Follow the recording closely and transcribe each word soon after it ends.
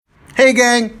Hey,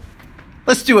 gang.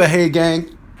 Let's do a hey,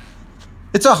 gang.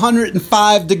 It's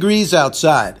 105 degrees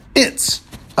outside. It's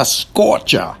a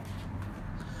scorcher.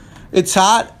 It's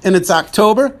hot, and it's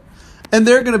October, and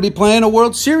they're going to be playing a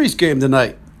World Series game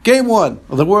tonight. Game 1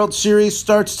 of the World Series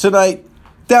starts tonight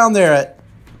down there at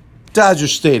Dodger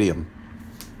Stadium.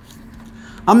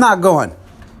 I'm not going.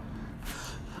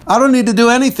 I don't need to do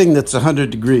anything that's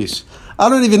 100 degrees. I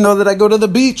don't even know that I go to the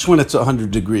beach when it's 100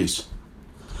 degrees.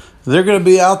 They're going to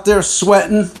be out there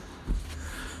sweating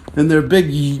in their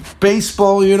big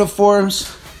baseball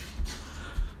uniforms.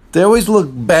 They always look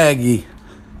baggy.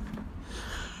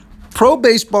 Pro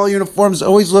baseball uniforms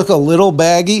always look a little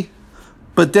baggy,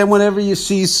 but then whenever you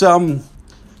see some,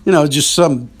 just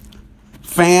some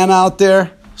fan out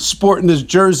there sporting his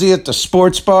jersey at the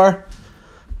sports bar,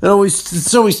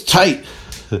 it's always tight.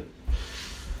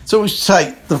 It's always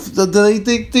tight.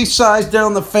 They size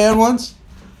down the fan ones.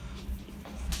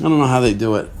 I don't know how they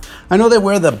do it. I know they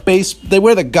wear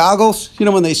the goggles,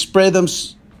 when they spray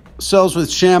themselves with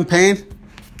champagne.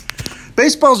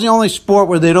 Baseball's the only sport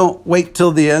where they don't wait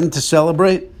till the end to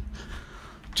celebrate.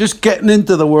 Just getting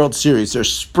into the World Series, they're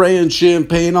spraying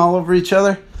champagne all over each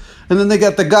other. And then they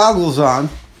got the goggles on.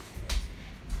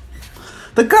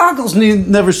 The goggles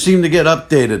never seem to get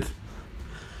updated.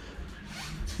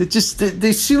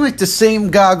 They seem like the same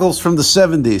goggles from the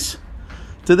 70s.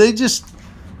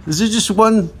 Is there just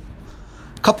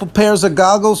couple pairs of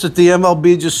goggles that the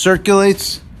MLB just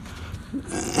circulates?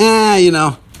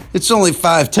 It's only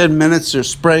 5-10 minutes. They're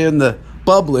spraying the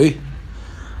bubbly.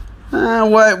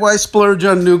 Why splurge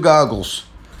on new goggles?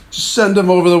 Just send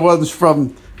them over the ones from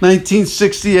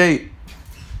 1968.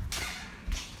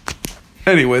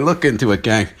 Anyway, look into it,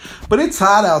 gang. But it's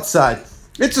hot outside.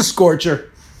 It's a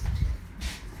scorcher.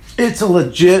 It's a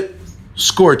legit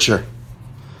scorcher.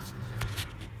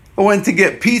 I went to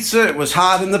get pizza. It was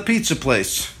hot in the pizza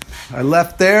place. I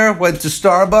left there, went to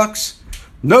Starbucks.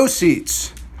 No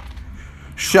seats.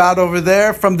 Shot over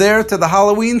there, from there to the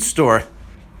Halloween store,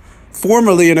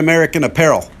 formerly an American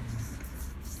Apparel.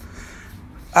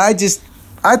 I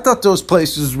thought those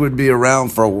places would be around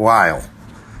for a while.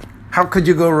 How could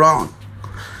you go wrong?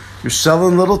 You're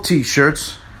selling little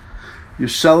t-shirts. You're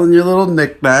selling your little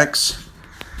knickknacks.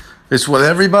 It's what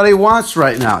everybody wants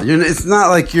right now. It's not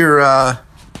like you're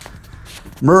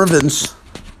Mervin's.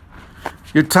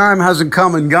 Your time hasn't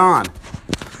come and gone.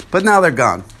 But now they're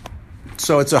gone.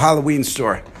 So it's a Halloween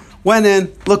store. Went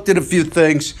in, looked at a few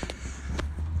things.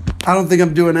 I don't think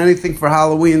I'm doing anything for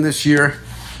Halloween this year.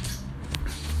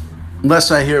 Unless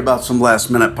I hear about some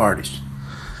last minute parties.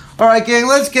 All right, gang,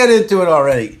 let's get into it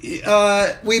already.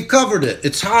 We've covered it.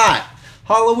 It's hot.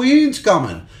 Halloween's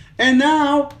coming. And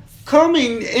now,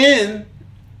 coming in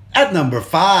at number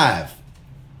 5.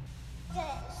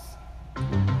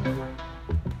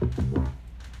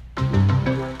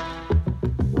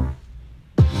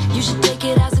 You should take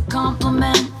it as a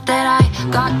compliment that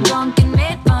I got drunk and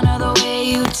made fun of the way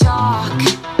you talk.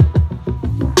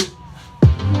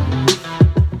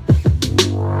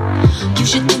 You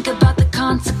should think about the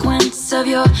consequence of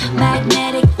your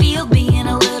magnetic field being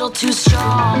a little too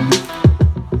strong.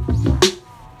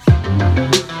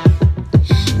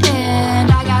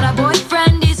 And I got a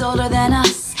boyfriend, he's older than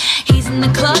us. He's in the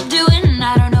club doing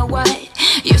I don't know what.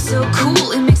 You're so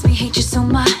cool, it makes me hate you so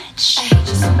much. I hate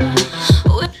you so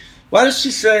much. Why does she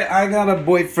say, I got a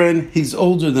boyfriend, he's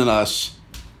older than us?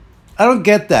 I don't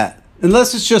get that.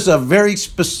 Unless it's just a very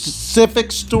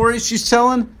specific story she's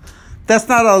telling. That's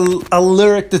not a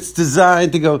lyric that's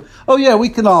designed to go, oh yeah, we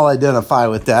can all identify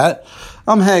with that.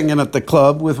 I'm hanging at the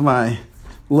club with my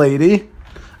lady.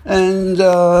 I'm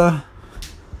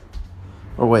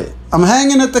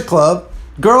hanging at the club.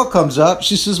 Girl comes up.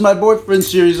 She says, my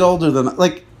boyfriend's here, he's older than...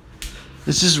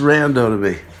 It's just rando to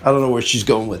me. I don't know where she's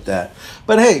going with that.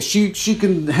 But hey, she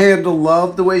can handle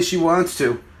love the way she wants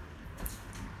to.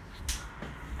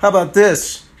 How about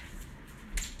this?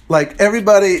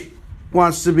 Everybody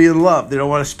wants to be in love. They don't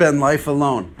want to spend life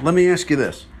alone. Let me ask you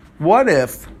this. What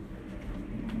if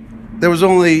there was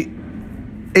only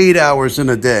 8 hours in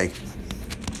a day?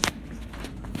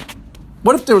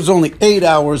 What if there was only 8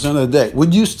 hours in a day?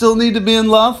 Would you still need to be in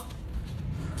love?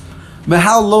 But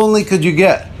how lonely could you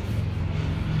get?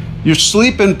 You're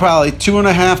sleeping probably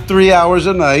 2.5, 3 hours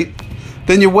a night.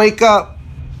 Then you wake up.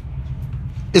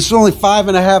 It's only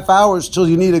 5.5 hours till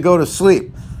you need to go to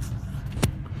sleep.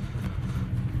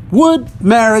 Would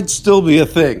marriage still be a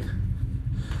thing?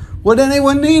 Would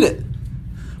anyone need it?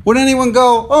 Would anyone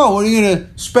go, oh, are you going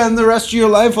to spend the rest of your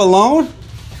life alone?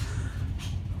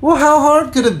 Well, how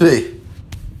hard could it be?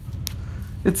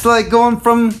 It's like going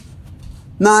from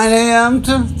 9 a.m.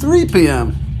 to 3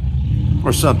 p.m.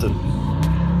 or something.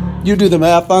 You do the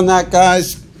math on that,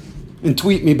 guys, and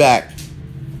tweet me back.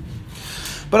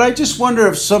 But I just wonder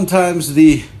if sometimes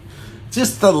the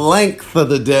length of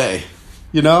the day,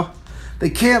 you know, they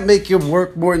can't make you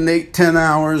work more than 8, 10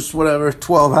 hours, whatever,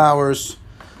 12 hours.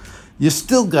 You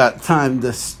still got time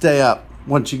to stay up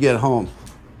once you get home.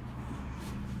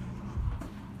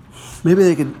 Maybe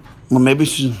they could,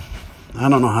 I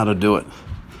don't know how to do it.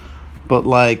 But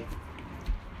like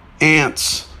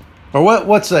ants, or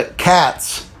what's that,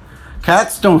 cats.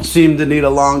 Cats don't seem to need a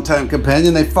long-time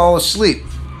companion. They fall asleep.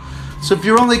 So if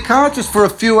you're only conscious for a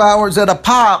few hours at a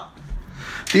pop,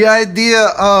 the idea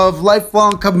of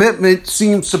lifelong commitment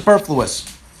seems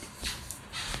superfluous.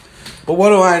 But what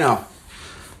do I know?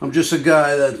 I'm just a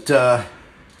guy that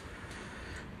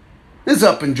is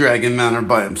up in Dragon Manor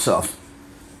by himself.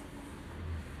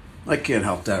 I can't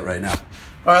help that right now.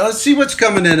 All right, let's see what's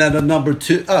coming in at a number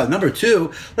two.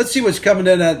 Let's see what's coming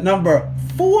in at number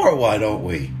 4, why don't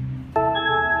we?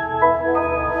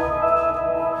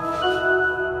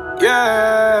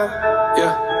 Yeah.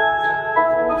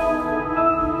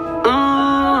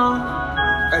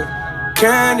 Hey.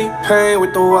 Candy paint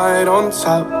with the white on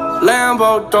top.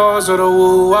 Lambo doors or the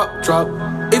woo-up drop.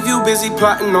 If you busy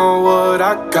plotting on what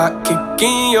I got, kick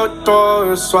in your door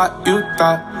and swat you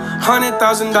thought.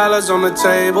 $100,000 on the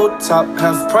tabletop.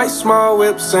 Half price my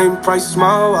whip, same price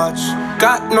my watch.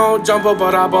 Got no jumper,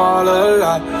 but I ball a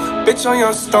lot. Bitch on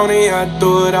your stony, I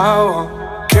do what I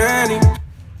want. Candy.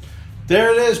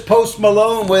 There it is, Post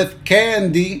Malone with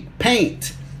Candy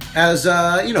Paint. As,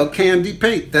 candy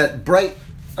paint, that bright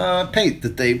paint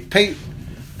that they paint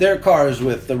their cars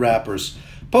with, the rappers.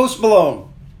 Post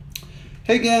Malone.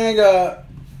 Hey gang, how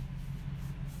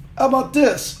about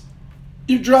this?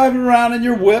 You're driving around in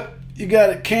your whip, you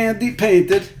got it candy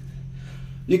painted,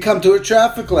 you come to a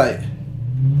traffic light.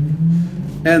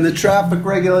 And the traffic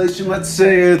regulation, let's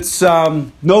say it's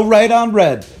no right on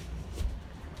red.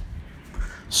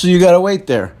 So you got to wait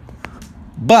there.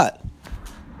 But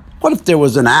what if there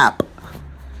was an app?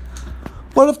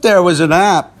 What if there was an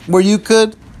app where you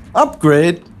could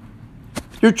upgrade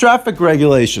your traffic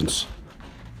regulations?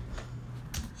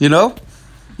 You know,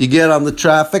 you get on the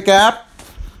traffic app,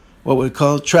 what we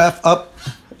call traffic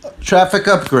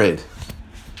upgrade.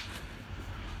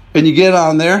 And you get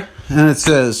on there and it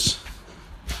says,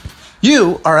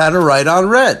 you are at a right on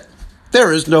red.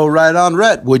 There is no right on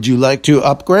red. Would you like to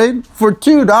upgrade? For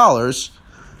 $2,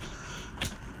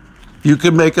 you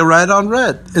can make a right on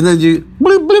red. And then you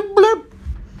bloop, bloop, bloop.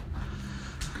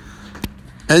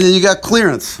 And then you got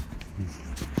clearance.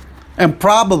 And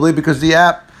probably because the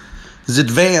app is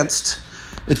advanced,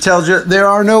 it tells you there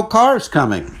are no cars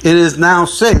coming. It is now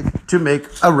safe to make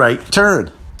a right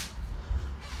turn.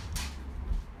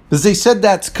 Because they said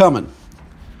that's coming.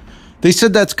 They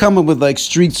said that's coming with like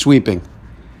street sweeping.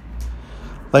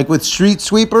 Like with street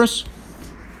sweepers,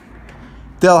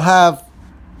 they'll have,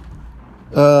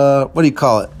 what do you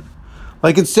call it?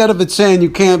 Like instead of it saying you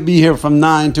can't be here from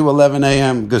 9 to 11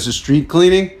 a.m. because of street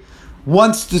cleaning,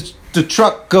 once the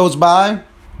truck goes by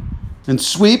and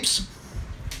sweeps,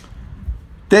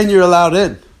 then you're allowed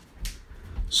in.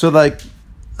 So like,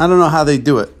 I don't know how they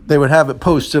do it. They would have it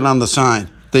posted on the sign.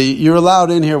 You're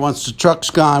allowed in here once the truck's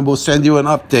gone. We'll send you an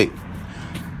update.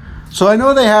 So I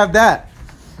know they have that.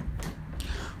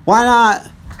 Why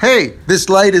not? Hey, this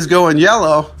light is going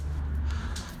yellow.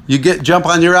 You jump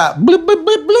on your app, blip, blip,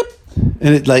 blip, blip,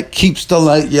 and it like keeps the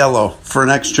light yellow for an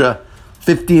extra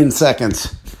 15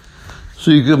 seconds, so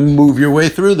you can move your way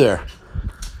through there.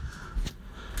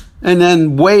 And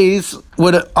then Waze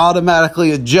would automatically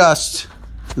adjust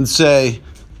and say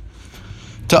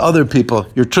to other people,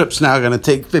 your trip's now going to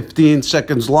take 15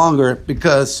 seconds longer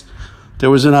because there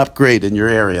was an upgrade in your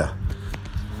area.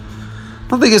 I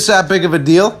don't think it's that big of a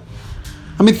deal.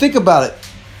 I mean, think about it.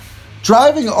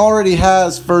 Driving already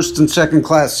has first and second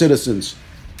class citizens.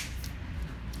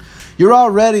 You're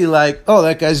already like, oh,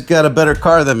 that guy's got a better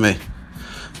car than me.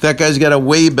 That guy's got a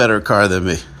way better car than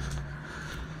me.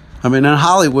 I mean, in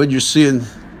Hollywood, you're seeing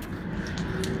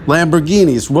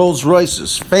Lamborghinis, Rolls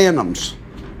Royces, Phantoms,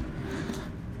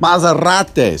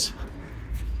 Maseratis.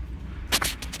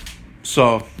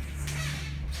 So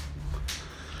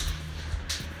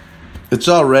it's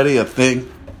already a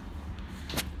thing.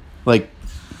 Like,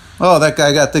 oh, that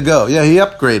guy got to go. Yeah, he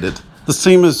upgraded. The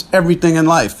same as everything in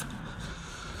life.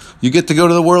 You get to go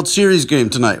to the World Series game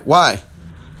tonight. Why?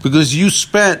 Because you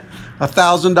spent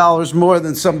 $1,000 more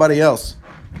than somebody else.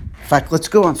 In fact, let's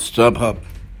go on StubHub.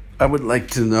 I would like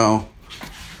to know.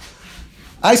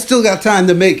 I still got time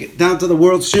to make it down to the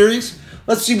World Series.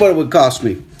 Let's see what it would cost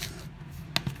me.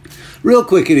 Real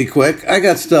quickity quick. I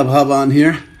got StubHub on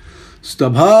here.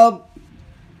 StubHub.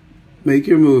 Make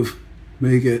your move.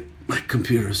 Make it. My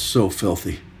computer is so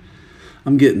filthy.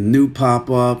 I'm getting new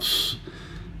pop-ups.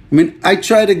 I mean, I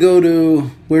try to go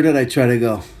to... Where did I try to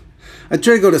go? I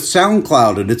tried to go to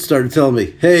SoundCloud, and it started telling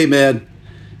me, hey, man,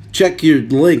 check your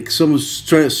link. Someone's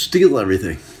trying to steal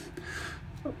everything.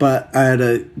 But I had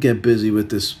to get busy with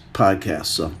this podcast,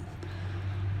 so...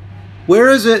 Where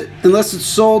is it? Unless it's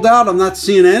sold out, I'm not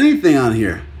seeing anything on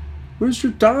here. Where's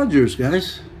your Dodgers,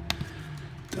 guys?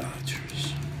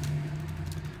 Dodgers.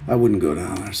 I wouldn't go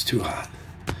down there. It's too hot.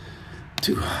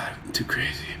 Too hot. Too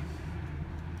crazy.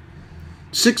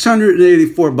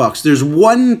 $684. There's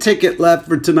one ticket left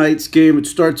for tonight's game. It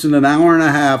starts in an hour and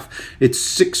a half. It's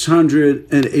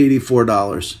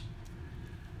 $684.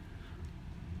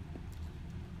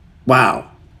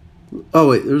 Wow. Oh,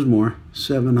 wait, there's more.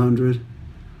 700.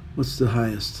 What's the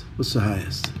highest? Well,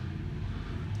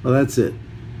 that's it.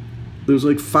 There's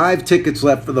like 5 tickets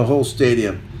left for the whole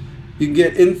stadium. You can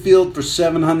get infield for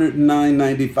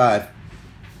 $709.95.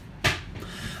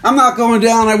 I'm not going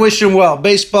down. I wish him well.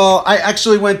 Baseball, I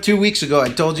actually went 2 weeks ago. I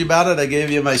told you about it. I gave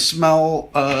you my smell,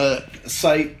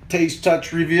 sight, taste,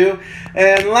 touch review.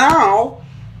 And now,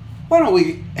 why don't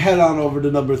we head on over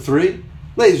to number 3?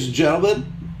 Ladies and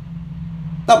gentlemen,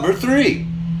 number 3.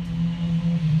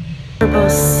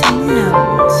 This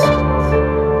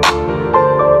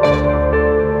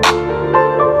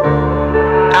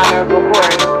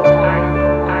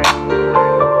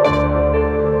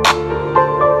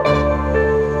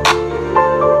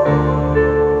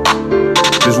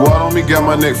water on me got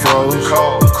my neck froze.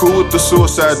 Cool with the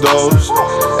suicide dose.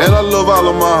 And I love all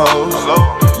of my hoes.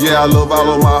 Yeah, I love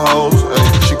all of my hoes.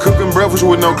 She cooking breakfast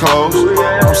with no clothes.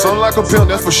 I'm something like a pimp,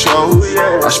 that's for sure.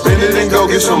 I spend it and go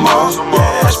get some more.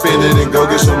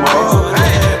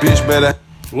 Bitch better.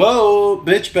 Whoa,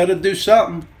 bitch better do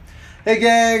something. Hey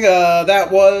gang,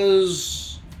 that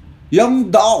was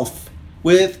Young Dolph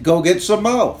with Go Get Some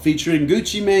Mo, featuring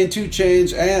Gucci Mane, 2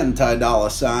 Chainz, and Ty Dolla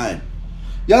 $ign.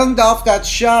 Young Dolph got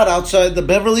shot outside the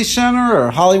Beverly Center or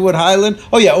Hollywood Highland.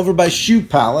 Oh yeah, over by Shoe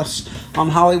Palace on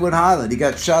Hollywood Highland. He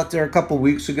got shot there a couple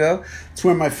weeks ago. It's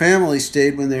where my family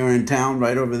stayed when they were in town,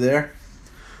 right over there.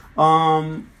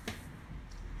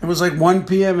 It was like 1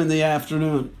 p.m. in the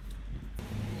afternoon.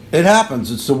 It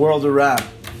happens. It's the world of rap.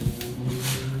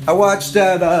 I watched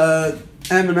that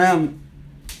Eminem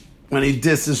when he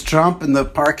disses Trump in the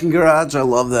parking garage. I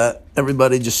love that.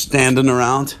 Everybody just standing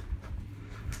around.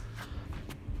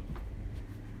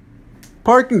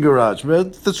 Parking garage,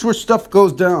 man. That's where stuff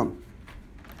goes down.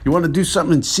 You want to do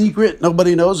something in secret,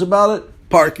 nobody knows about it?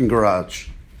 Parking garage.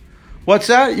 What's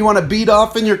that? You want to beat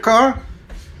off in your car?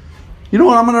 You know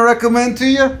what I'm going to recommend to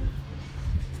you?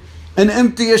 An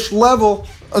empty-ish level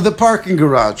of the parking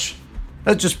garage.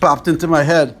 That just popped into my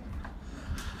head.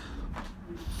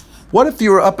 What if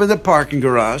you were up in the parking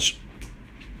garage,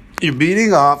 you're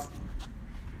beating off,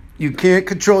 you can't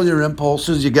control your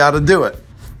impulses, you got to do it.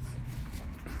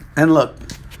 And look,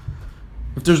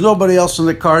 if there's nobody else in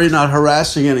the car, you're not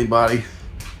harassing anybody.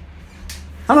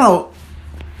 I don't know.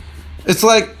 It's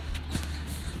like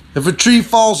if a tree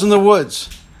falls in the woods,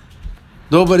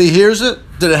 nobody hears it.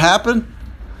 Did it happen?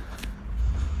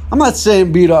 I'm not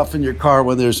saying beat off in your car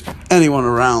when there's anyone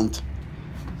around.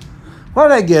 Why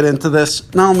did I get into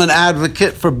this? Now I'm an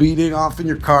advocate for beating off in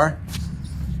your car.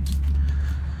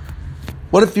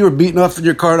 What if you were beating off in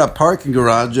your car in a parking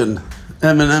garage and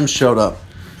Eminem showed up?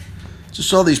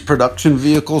 Just all these production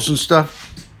vehicles and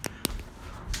stuff.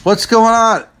 What's going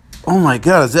on? Oh my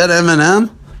God, is that Eminem?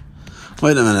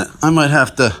 Wait a minute. I might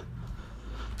have to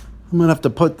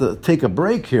take a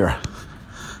break here.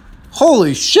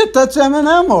 Holy shit, that's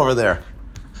Eminem over there.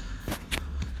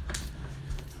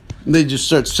 They just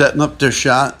start setting up their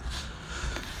shot.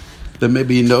 Then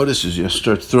maybe he notices you,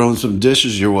 starts throwing some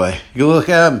dishes your way. You look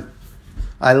at him.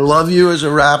 I love you as a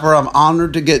rapper. I'm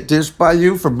honored to get dissed by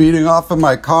you for beating off in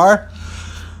my car.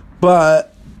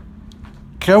 But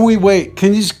can we wait?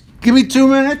 Can you just give me 2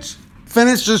 minutes?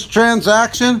 Finish this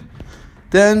transaction?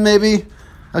 Then maybe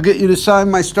I'll get you to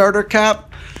sign my starter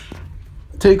cap.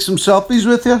 Take some selfies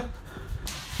with you.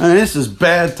 I mean, this is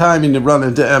bad timing to run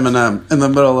into Eminem in the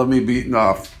middle of me beating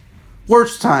off.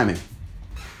 Worst timing.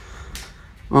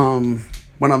 When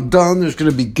I'm done, there's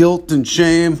going to be guilt and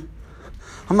shame.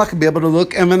 I'm not going to be able to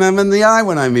look Eminem in the eye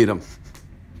when I meet him.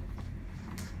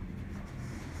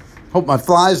 Hope my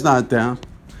fly's not down.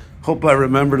 Hope I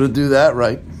remember to do that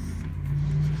right.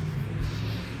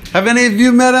 Have any of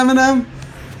you met Eminem?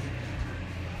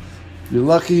 You're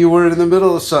lucky you weren't in the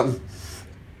middle of something.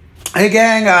 Hey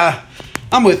gang,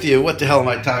 I'm with you. What the hell am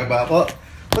I talking about? Well,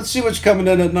 let's see what's coming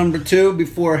in at number 2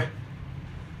 before,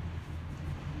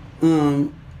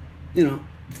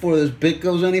 before this bit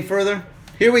goes any further.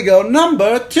 Here we go,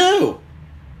 number 2.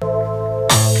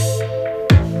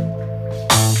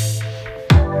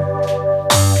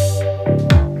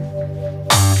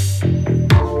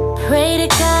 Pray to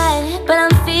God, but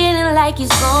I'm feeling like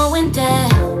it's going down.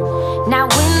 Now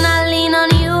when I lean on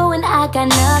you and I got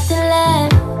nothing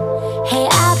left. Hey,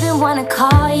 I've been wanna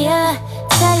call ya,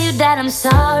 tell you that I'm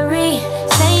sorry.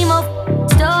 Same old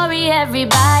story,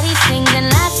 everybody sings and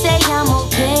I say I'm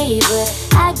okay, but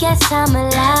I guess I'm a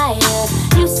liar.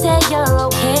 You say you're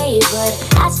okay, but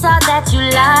I saw that you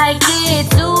liked it.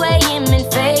 2 a.m.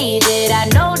 and faded. I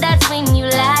know that's when you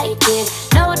like it.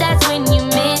 Know that's when you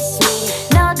miss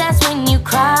me. Know that's when you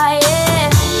cry.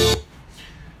 Yeah.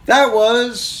 That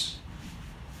was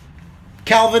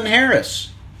Calvin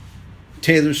Harris,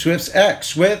 Taylor Swift's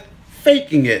ex, with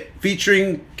Faking It,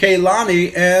 featuring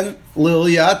Kehlani and Lil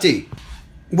Yachty.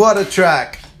 What a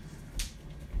track.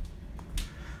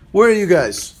 Where are you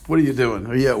guys? What are you doing?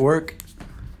 Are you at work?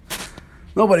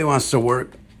 Nobody wants to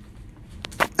work.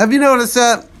 Have you noticed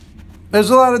that? There's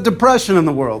a lot of depression in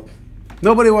the world.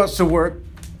 Nobody wants to work.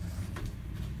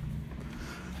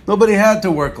 Nobody had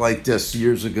to work like this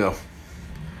years ago.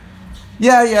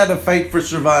 Yeah, you had to fight for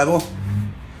survival.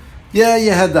 Yeah,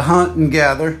 you had to hunt and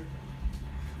gather.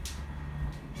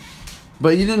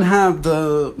 But you didn't have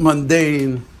the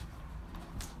mundane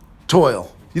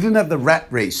toil. You didn't have the rat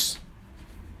race.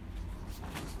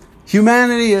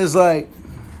 Humanity is like,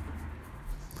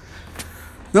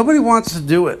 nobody wants to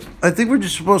do it. I think we're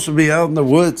just supposed to be out in the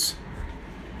woods.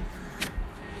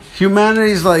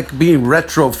 Humanity is like being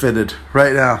retrofitted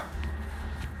right now.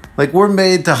 Like we're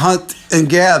made to hunt and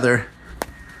gather,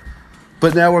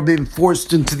 but now we're being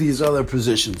forced into these other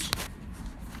positions.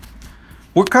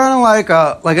 We're kind of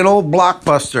like an old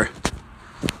Blockbuster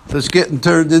that's getting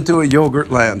turned into a yogurt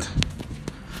land.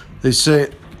 They say,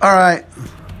 all right,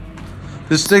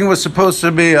 this thing was supposed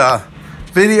to be a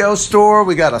video store.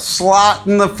 We got a slot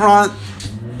in the front.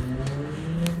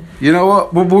 You know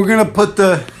what? We're going to put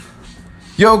the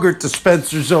yogurt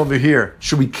dispensers over here.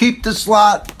 Should we keep the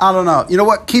slot? I don't know. You know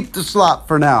what? Keep the slot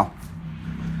for now.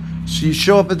 So you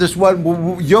show up at this one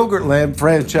Yogurtland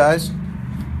franchise.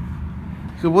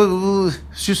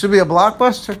 This used to be a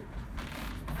Blockbuster?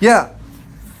 Yeah.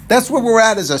 That's where we're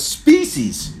at as a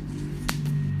species.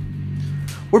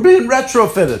 We're being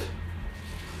retrofitted.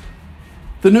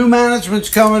 The new management's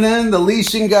coming in. The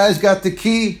leasing guy's got the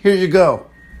key. Here you go.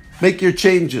 Make your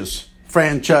changes,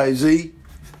 franchisee.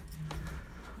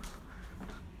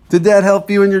 Did that help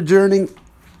you in your journey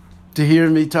to hear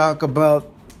me talk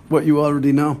about what you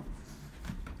already know?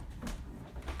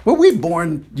 Were we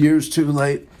born years too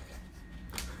late?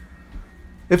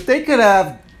 If they could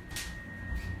have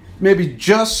maybe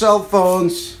just cell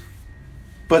phones,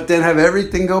 but then have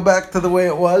everything go back to the way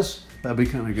it was, that'd be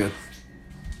kind of good.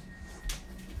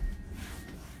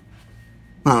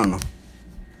 I don't know.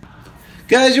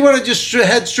 Guys, you want to just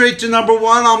head straight to number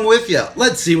 1? I'm with you.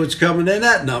 Let's see what's coming in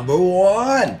at number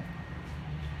 1.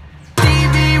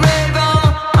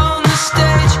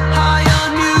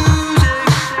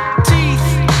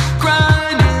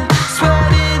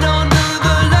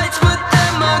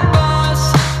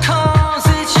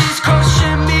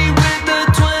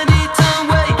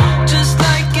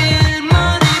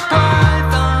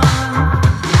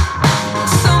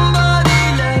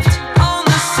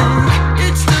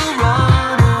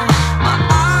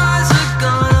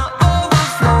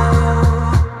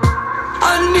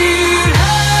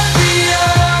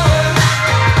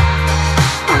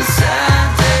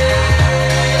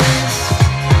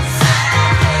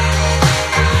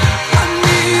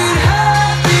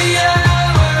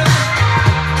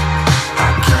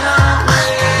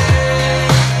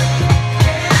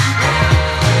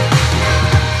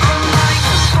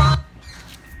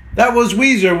 That was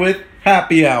Weezer with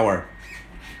Happy Hour.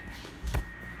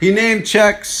 He name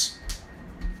checks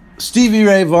Stevie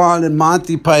Ray Vaughan and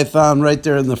Monty Python right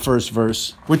there in the first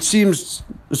verse, which seems,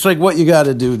 it's like what you got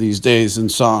to do these days in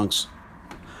songs.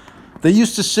 They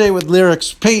used to say with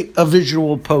lyrics, paint a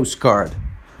visual postcard.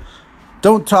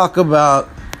 Don't talk about,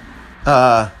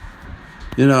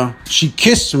 she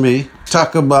kissed me.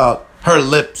 Talk about her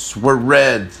lips were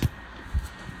red.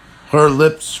 Her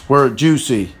lips were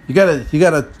juicy. You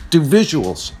gotta do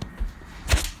visuals.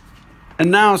 And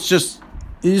now it's just,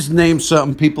 you just name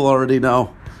something people already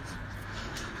know.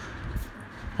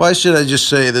 Why should I just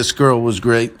say this girl was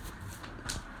great?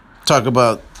 Talk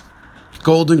about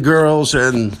Golden Girls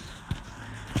and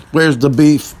Where's the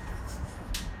Beef?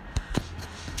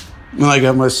 And I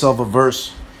got myself a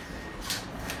verse.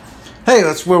 Hey,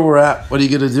 that's where we're at. What are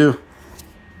you gonna do?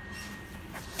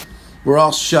 We're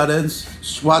all shut-ins,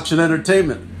 just watching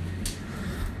entertainment.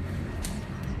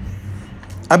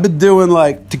 I've been doing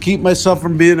like, to keep myself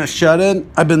from being a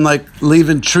shut-in, I've been like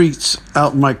leaving treats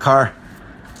out in my car.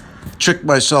 Trick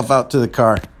myself out to the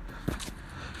car.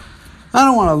 I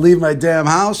don't want to leave my damn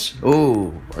house.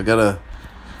 Oh, I got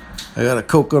a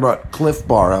coconut Cliff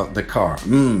Bar out in the car.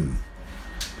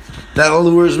 That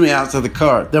lures me out to the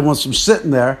car. Then once I'm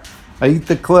sitting there, I eat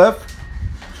the Cliff.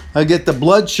 I get the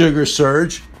blood sugar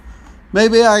surge.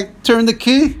 Maybe I turn the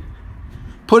key,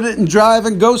 put it in drive,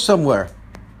 and go somewhere.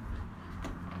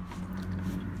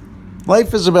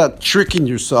 Life is about tricking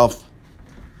yourself.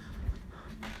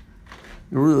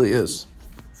 It really is.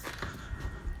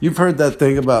 You've heard that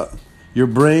thing about your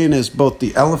brain is both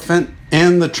the elephant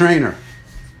and the trainer.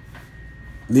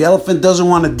 The elephant doesn't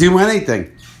want to do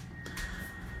anything.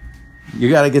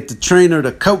 You got to get the trainer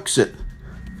to coax it.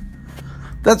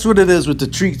 That's what it is with the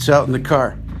treats out in the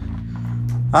car.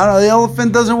 I don't know, the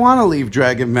elephant doesn't want to leave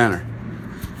Dragon Manor.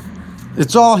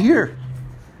 It's all here.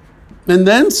 And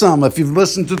then some, if you've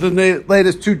listened to the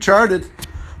latest 2 Charted,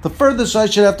 the furthest I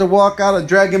should have to walk out of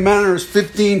Dragon Manor is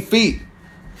 15 feet.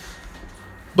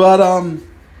 But,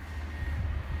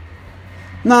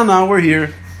 no, we're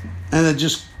here. And it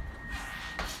just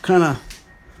kind of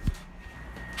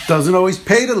doesn't always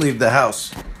pay to leave the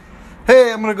house.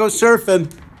 Hey, I'm going to go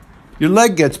surfing. Your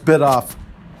leg gets bit off.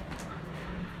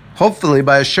 Hopefully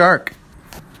by a shark.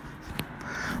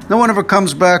 No one ever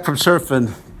comes back from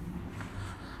surfing.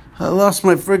 I lost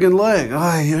my friggin' leg. Oh,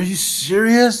 are you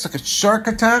serious? Like a shark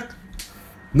attack?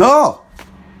 No.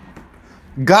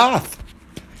 Goth.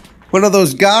 One of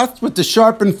those goths with the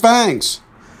sharpened fangs.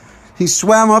 He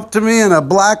swam up to me in a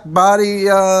black body,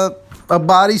 a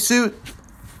bodysuit.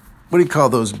 What do you call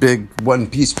those big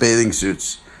one-piece bathing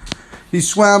suits? He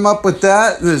swam up with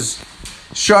that and his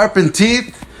sharpened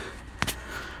teeth.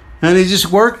 And he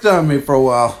just worked on me for a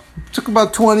while. It took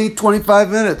about 20,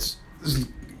 25 minutes. This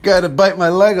guy to bite my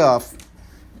leg off.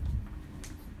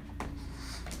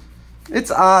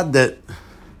 It's odd that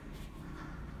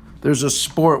there's a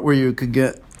sport where you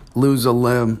could lose a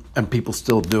limb and people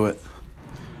still do it.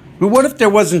 But what if there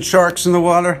wasn't sharks in the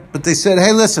water? But they said,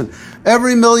 hey, listen,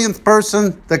 every millionth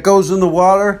person that goes in the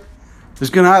water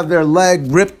is going to have their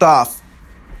leg ripped off.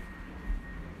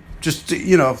 Just,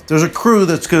 there's a crew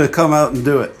that's going to come out and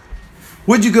do it.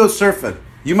 Would you go surfing?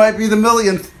 You might be the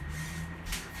millionth.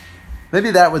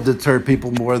 Maybe that would deter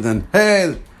people more than,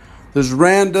 hey, there's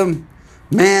random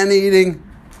man-eating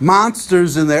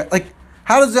monsters in there. Like,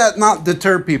 how does that not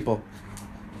deter people?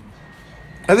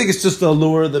 I think it's just the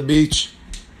allure of the beach.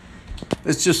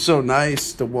 It's just so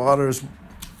nice. The water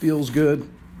feels good.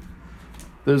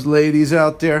 There's ladies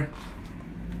out there.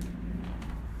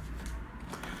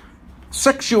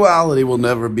 Sexuality will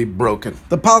never be broken.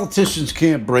 The politicians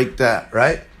can't break that,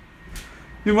 right?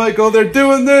 You might go, they're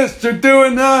doing this, they're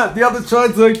doing that. The other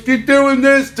side's like, you're doing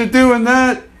this, they're doing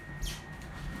that.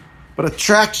 But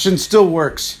attraction still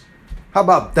works. How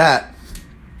about that?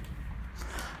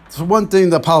 It's one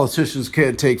thing the politicians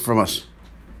can't take from us.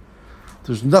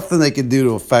 There's nothing they can do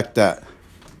to affect that.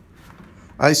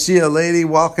 I see a lady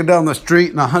walking down the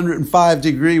street in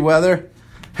 105-degree weather,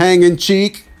 hanging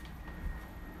cheek.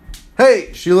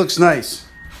 Hey, she looks nice.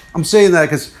 I'm saying that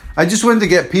because I just went to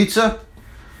get pizza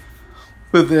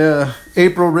with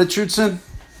April Richardson.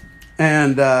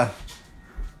 And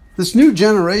this new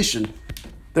generation,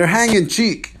 they're hanging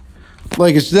cheek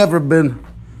like it's never been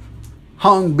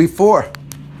hung before.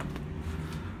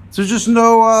 There's just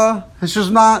no, it's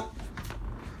just not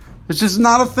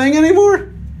a thing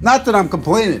anymore. Not that I'm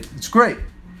complaining. It's great.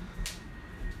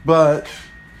 But,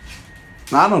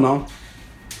 I don't know.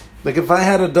 Like if I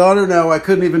had a daughter now, I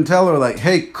couldn't even tell her like,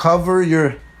 hey, cover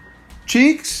your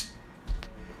cheeks.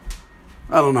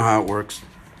 I don't know how it works.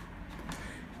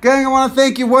 Gang, I want to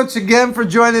thank you once again for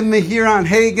joining me here on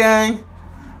Hey Gang.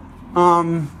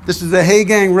 This is the Hey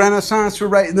Gang Renaissance we're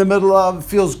right in the middle of. It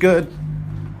feels good.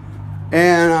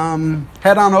 And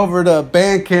head on over to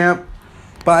Bandcamp,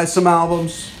 buy some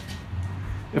albums.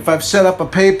 If I've set up a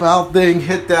PayPal thing,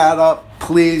 hit that up,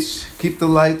 please. Keep the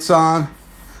lights on.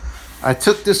 I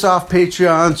took this off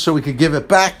Patreon so we could give it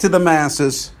back to the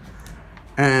masses.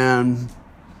 And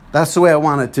that's the way I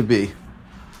want it to be.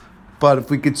 But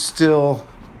if we could still,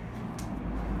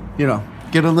 get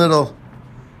a little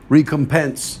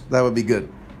recompense, that would be good.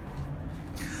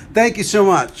 Thank you so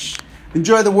much.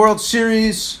 Enjoy the World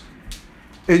Series.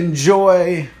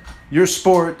 Enjoy your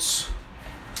sports.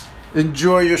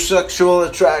 Enjoy your sexual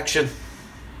attraction.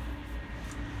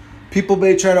 People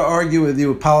may try to argue with you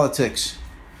with politics.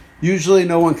 Usually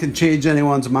no one can change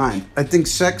anyone's mind. I think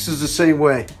sex is the same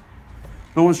way.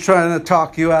 No one's trying to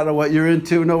talk you out of what you're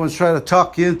into. No one's trying to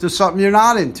talk you into something you're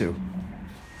not into.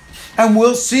 And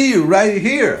we'll see you right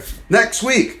here next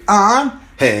week on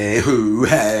Hey Who,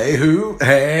 Hey Who,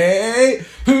 Hey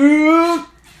Who.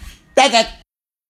 That's it.